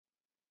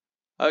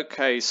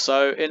Okay,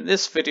 so in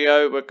this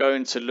video we're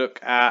going to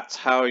look at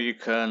how you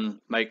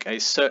can make a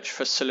search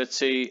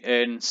facility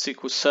in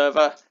SQL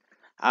Server.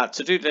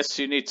 To do this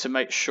you need to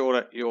make sure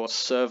that your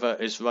server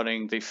is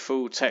running the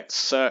full text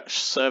search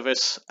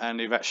service and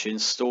you've actually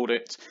installed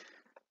it.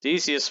 The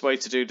easiest way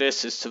to do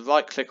this is to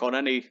right click on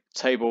any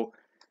table.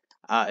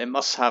 It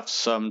must have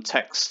some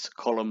text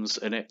columns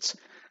in it,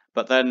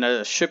 but then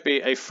there should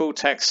be a full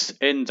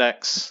text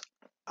index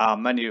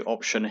menu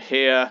option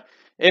here.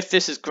 If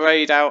this is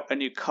grayed out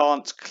and you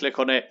can't click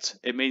on it,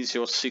 it means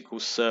your SQL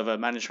Server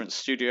Management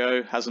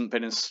Studio hasn't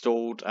been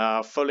installed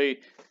fully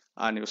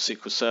on your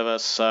SQL Server,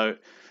 so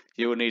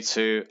you will need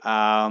to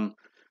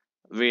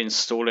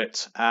reinstall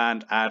it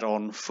and add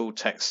on full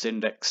text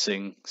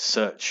indexing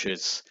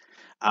searches.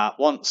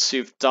 Once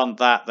you've done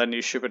that, then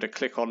you should be able to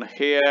click on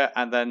here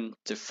and then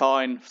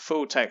define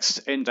full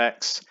text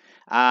index.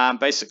 And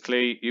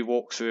basically you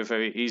walk through a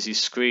very easy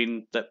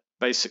screen that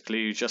basically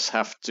you just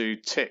have to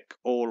tick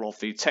all of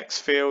the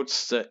text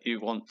fields that you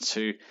want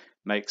to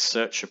make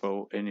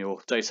searchable in your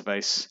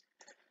database.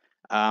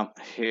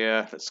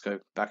 Here, let's go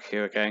back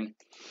here again.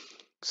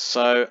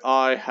 So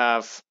I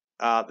have,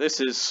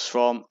 this is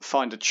from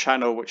Find a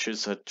Channel, which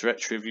is a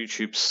directory of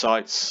YouTube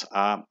sites.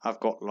 I've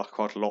got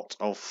quite a lot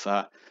of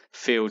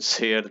fields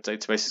here. The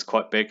database is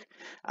quite big,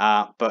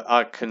 but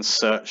I can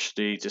search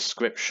the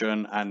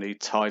description and the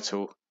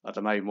title are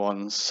the main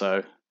ones,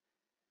 so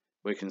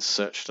we can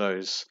search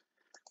those.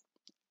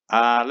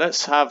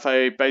 Let's have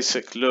a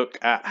basic look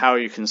at how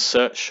you can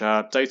search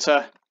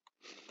data.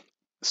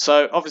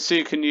 So obviously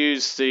you can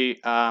use the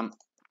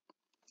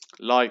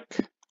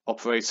like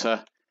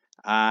operator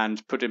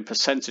and put in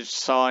percentage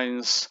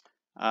signs.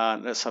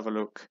 Let's have a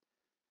look.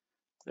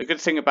 The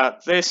good thing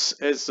about this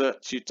is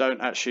that you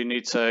don't actually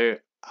need to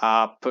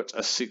put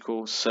a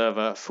SQL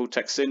Server full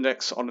text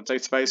index on a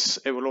database.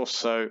 It will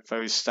also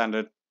very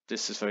standard.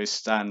 This is very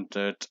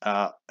standard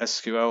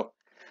SQL,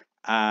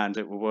 and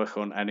it will work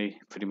on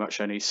pretty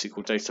much any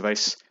SQL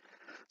database.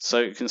 So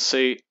you can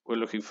see we're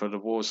looking for the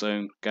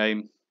Warzone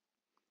game,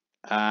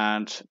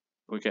 and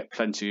we get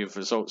plenty of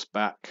results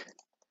back.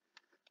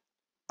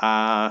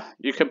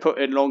 You can put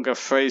in longer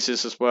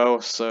phrases as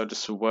well, so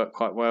this will work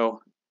quite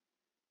well.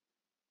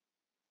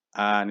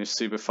 And you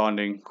see we're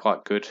finding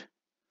quite good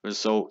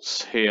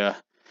results here.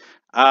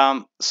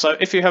 So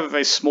if you have a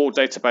very small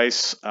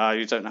database,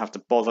 you don't have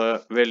to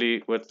bother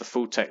really with the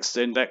full text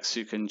index.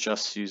 You can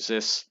just use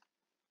this.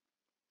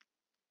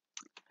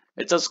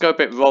 It does go a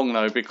bit wrong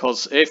though,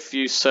 because if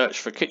you search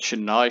for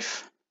kitchen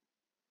knife,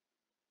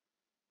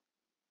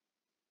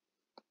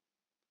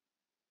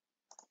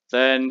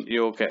 then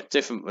you'll get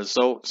different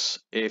results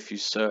if you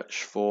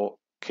search for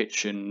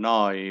kitchen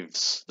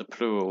knives, the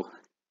plural.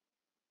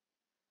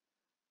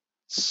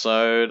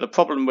 So the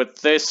problem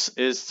with this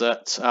is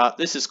that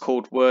this is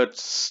called word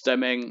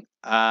stemming.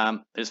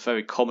 It's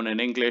very common in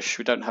English.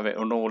 We don't have it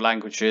in all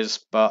languages,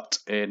 but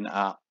in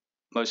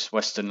most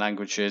Western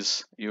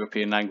languages,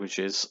 European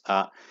languages,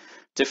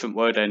 different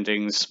word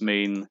endings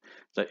mean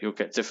that you'll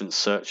get different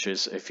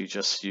searches if you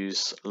just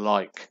use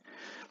like.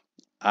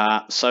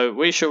 So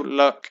we shall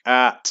look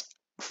at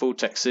full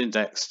text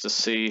index to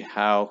see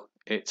how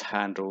it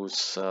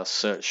handles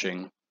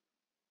searching.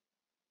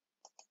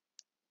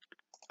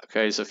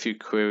 Okay, there's a few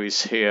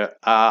queries here.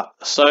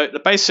 So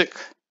the basic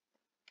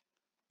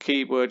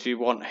keyword you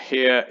want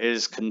here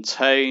is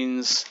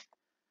contains.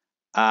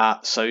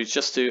 So you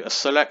just do a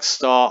select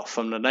star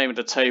from the name of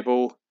the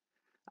table.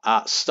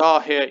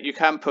 Star here, you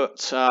can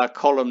put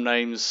column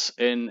names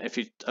in if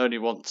you only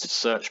want to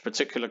search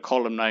particular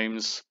column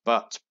names,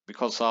 but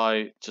because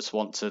I just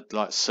want to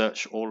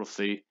search all of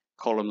the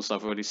columns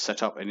I've already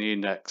set up in the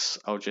index,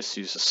 I'll just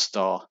use a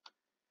star.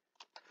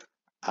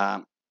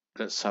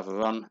 Let's have a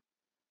run.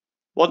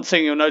 One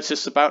thing you'll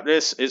notice about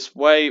this is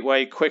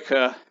way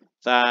quicker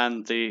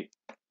than the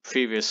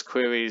previous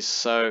queries,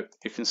 so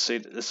you can see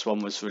that this one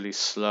was really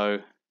slow.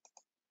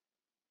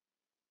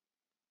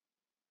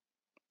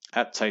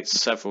 That takes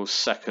several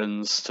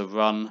seconds to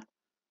run,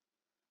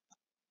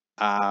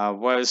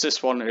 whereas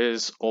this one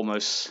is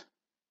almost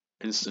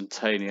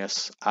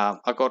instantaneous.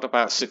 I got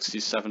about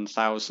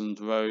 67,000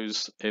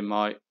 rows in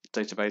my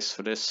database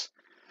for this,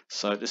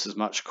 so this is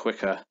much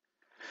quicker.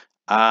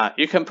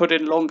 You can put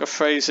in longer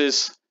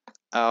phrases.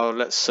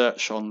 Let's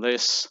search on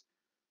this.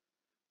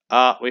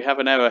 We have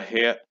an error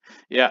here.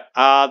 Yeah,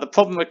 the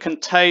problem with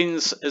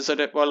contains is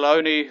that it will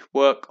only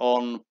work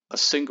on a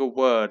single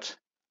word.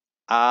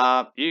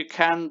 You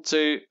can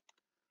do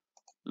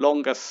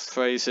longer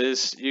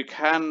phrases. You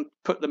can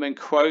put them in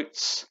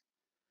quotes,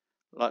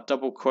 like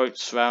double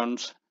quotes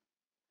around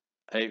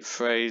a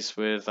phrase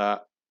with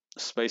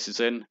spaces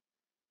in.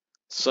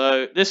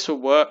 So this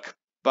will work,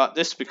 but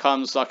this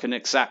becomes like an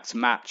exact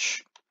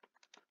match.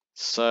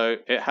 So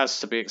it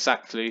has to be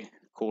exactly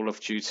Call of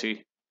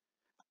Duty.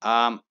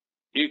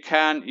 You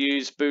can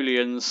use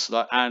booleans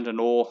like and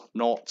or,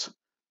 not.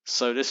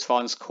 So this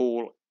finds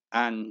call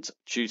and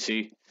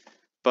duty,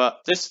 but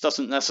this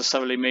doesn't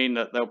necessarily mean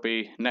that they'll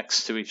be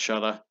next to each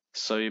other.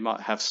 So you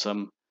might have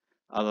some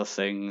other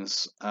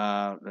things.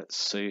 Let's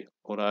see,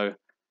 although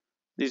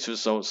these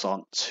results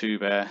aren't too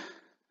bad.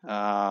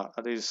 Are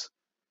these?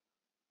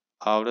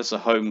 Oh, there's a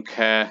home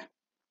care.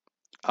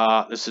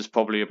 This is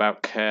probably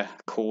about care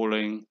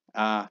calling,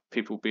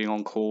 people being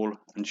on call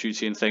and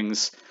duty and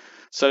things.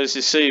 So as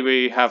you see,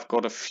 we have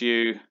got a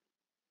few.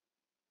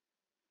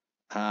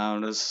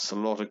 There's a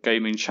lot of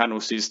gaming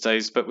channels these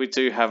days, but we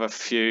do have a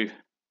few.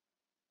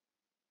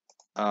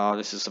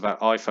 This is about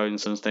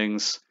iPhones and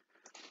things.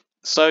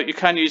 So you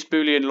can use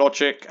Boolean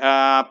logic,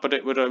 but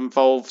it would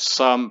involve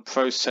some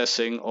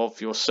processing of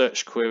your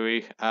search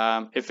query.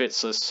 If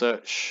it's a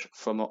search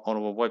on a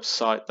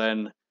website,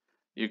 then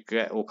you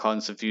get all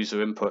kinds of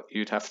user input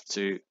you'd have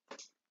to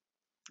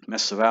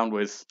mess around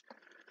with.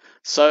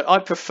 So I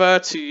prefer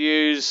to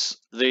use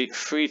the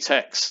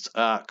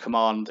FREETEXT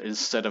command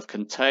instead of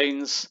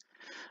contains.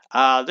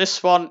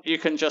 This one you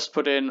can just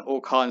put in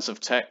all kinds of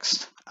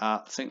text.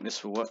 I think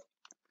this will work.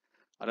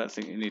 I don't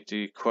think you need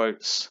the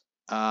quotes.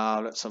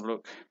 Let's have a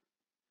look.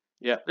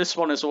 Yeah, this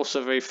one is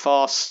also very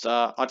fast.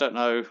 I don't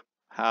know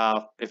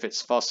if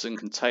it's faster than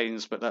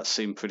contains, but that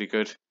seemed pretty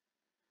good.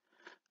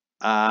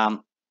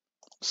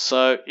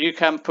 So you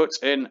can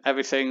put in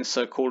everything.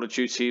 So Call of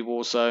Duty,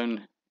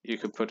 Warzone. You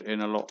can put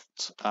in a lot,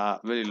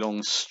 really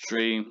long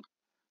stream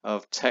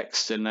of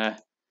text in there,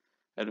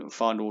 and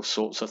find all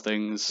sorts of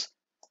things.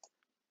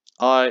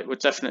 I would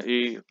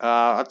definitely,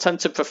 I tend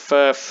to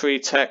prefer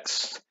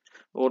FREETEXT,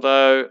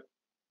 although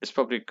it's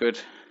probably good.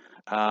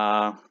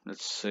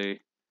 Let's see.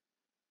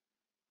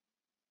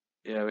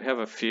 Yeah, we have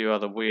a few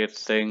other weird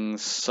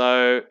things.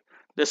 So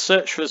the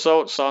search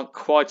results aren't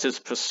quite as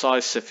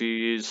precise if you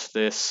use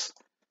this.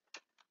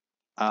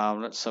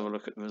 Let's have a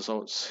look at the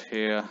results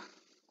here.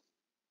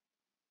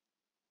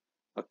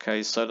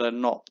 Okay, so they're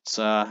not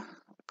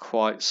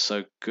quite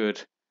so good.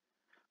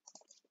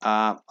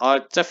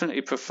 I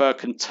definitely prefer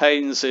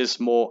contains is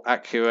more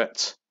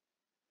accurate.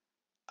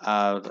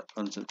 That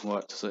one didn't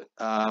work, does it?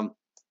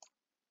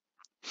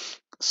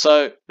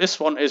 So this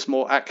one is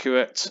more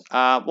accurate.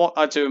 What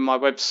I do in my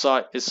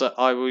website is that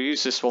I will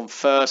use this one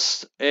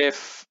first.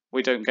 If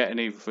we don't get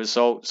any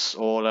results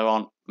or there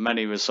aren't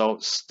many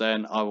results,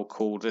 then I will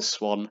call this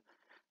one,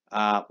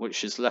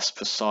 which is less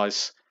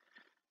precise.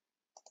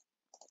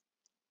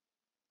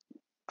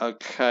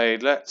 Okay,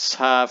 let's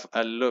have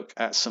a look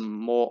at some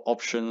more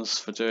options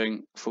for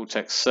doing full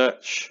text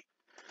search.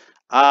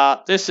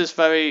 This is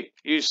very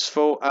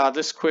useful.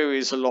 This query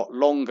is a lot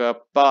longer,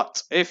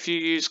 but if you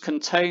use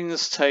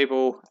contains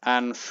table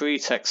and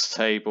FREETEXT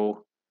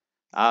table,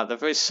 they're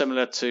very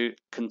similar to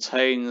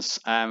contains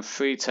and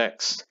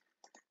FREETEXT.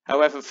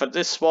 However, for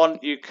this one,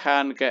 you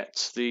can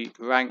get the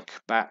rank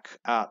back.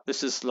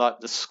 This is like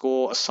the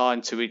score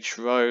assigned to each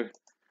row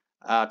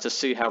to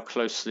see how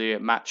closely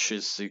it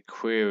matches the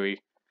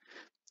query.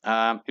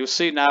 You'll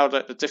see now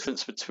that the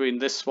difference between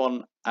this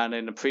one and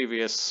in the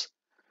previous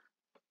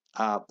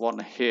one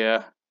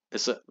here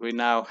is that we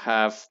now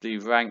have the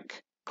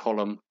rank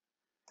column,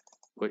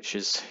 which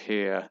is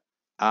here.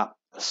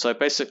 So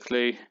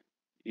basically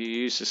you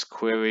use this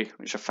query,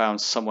 which I found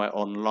somewhere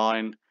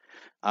online.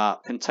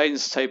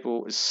 Contains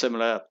table is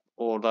similar,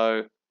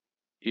 although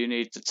you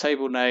need the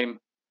table name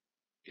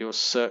you're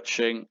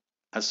searching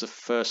as the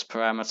first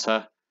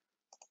parameter.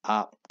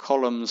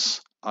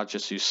 Columns, I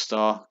just use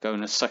star, go in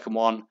the second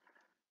one.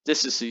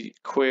 This is the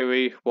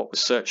query, what we're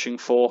searching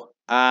for.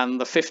 And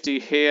the 50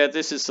 here,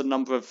 this is the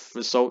number of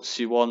results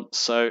you want.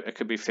 So it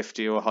could be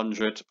 50 or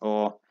 100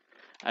 or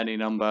any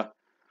number.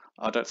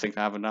 I don't think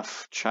I have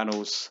enough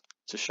channels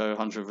to show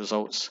 100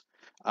 results.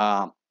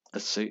 Let's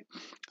see.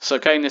 So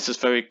again, this is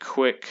very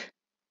quick.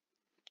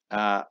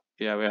 Yeah,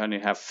 we only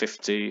have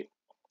 50.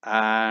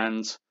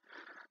 And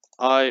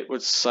I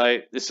would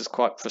say this is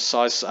quite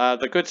precise.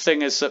 The good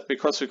thing is that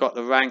because we've got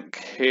the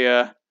rank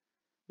here,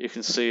 you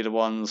can see the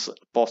ones at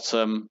the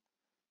bottom,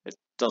 it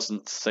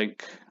doesn't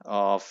think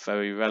are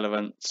very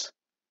relevant.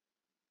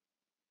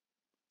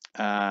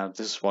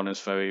 This one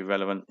is very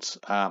relevant.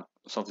 So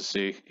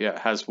obviously, yeah, it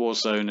has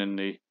Warzone in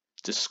the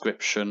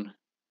description.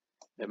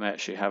 It may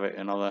actually have it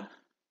in other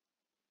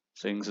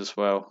things as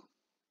well.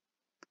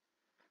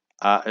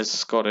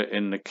 It's got it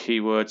in the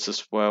keywords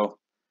as well.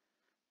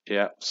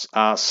 Yeah,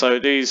 so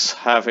these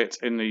have it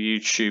in the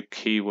YouTube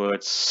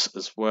keywords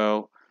as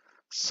well.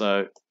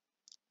 So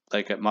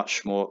they get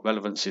much more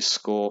relevancy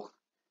score.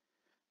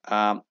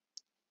 A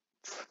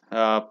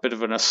bit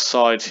of an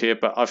aside here,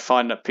 but I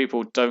find that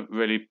people don't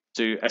really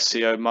do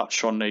SEO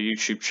much on their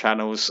YouTube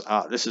channels.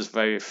 This is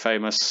very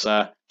famous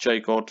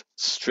JGod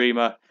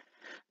streamer,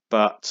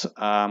 but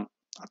I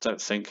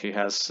don't think he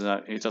has.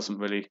 He doesn't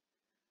really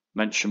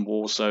mention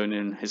Warzone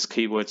in his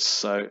keywords,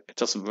 so it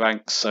doesn't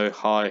rank so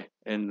high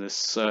in this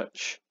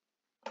search.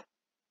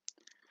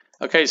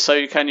 Okay, so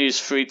you can use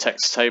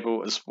FREETEXT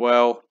table as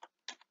well.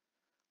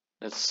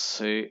 Let's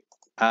see.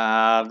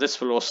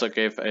 This will also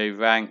give a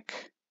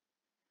rank.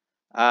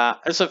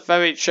 As a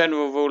very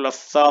general rule of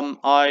thumb,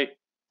 I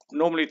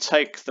normally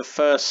take the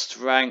first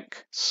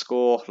rank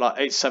score, like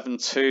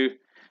 872,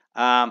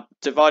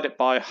 divide it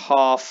by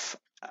half.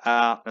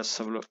 Let's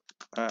have a look.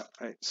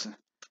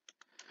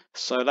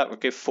 So that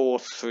would give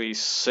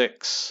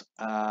 436.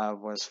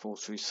 Where's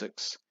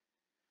 436?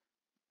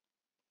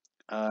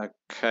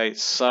 Okay,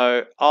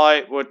 so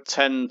I would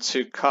tend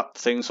to cut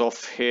things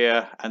off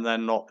here and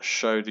then not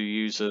show the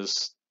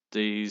users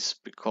these,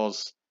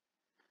 because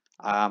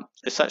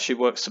this actually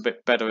works a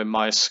bit better in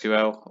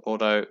MySQL,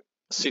 although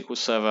SQL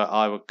Server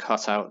I would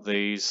cut out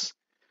these.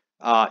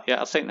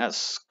 Yeah, I think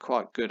that's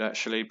quite good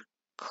actually,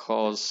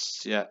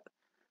 because yeah,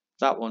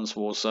 that one's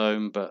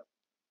Warzone, but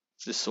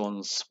this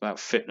one's about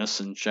fitness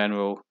in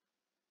general.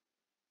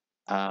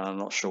 I'm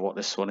not sure what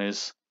this one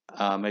is.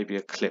 Maybe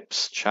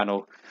Eclipse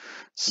channel.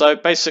 So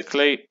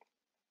basically,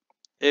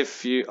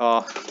 if you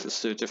are,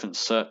 just do a different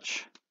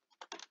search.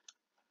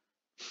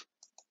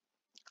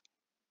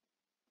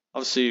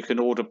 Obviously you can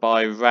order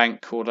by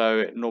rank, although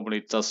it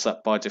normally does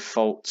that by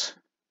default.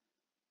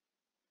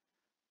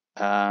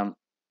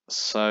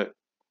 So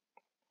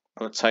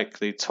I'll take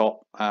the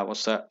top,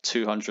 what's that,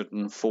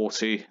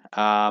 240,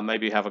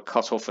 maybe have a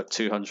cutoff at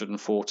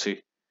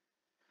 240.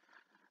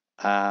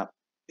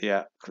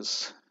 Yeah,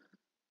 because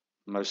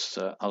most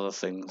other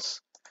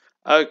things.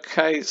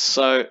 Okay,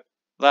 so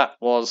that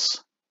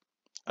was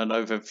an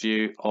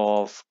overview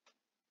of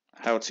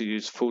how to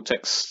use full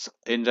text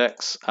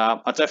index.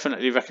 I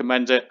definitely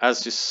recommend it.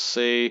 As you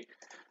see,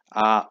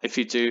 if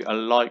you do a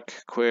like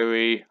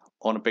query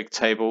on a big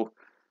table,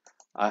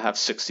 I have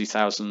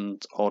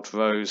 60,000 odd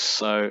rows,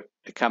 so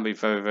it can be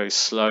very, very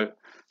slow.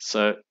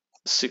 So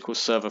SQL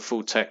Server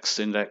full text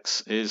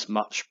index is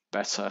much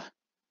better.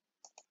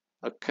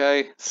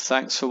 Okay,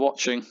 thanks for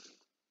watching.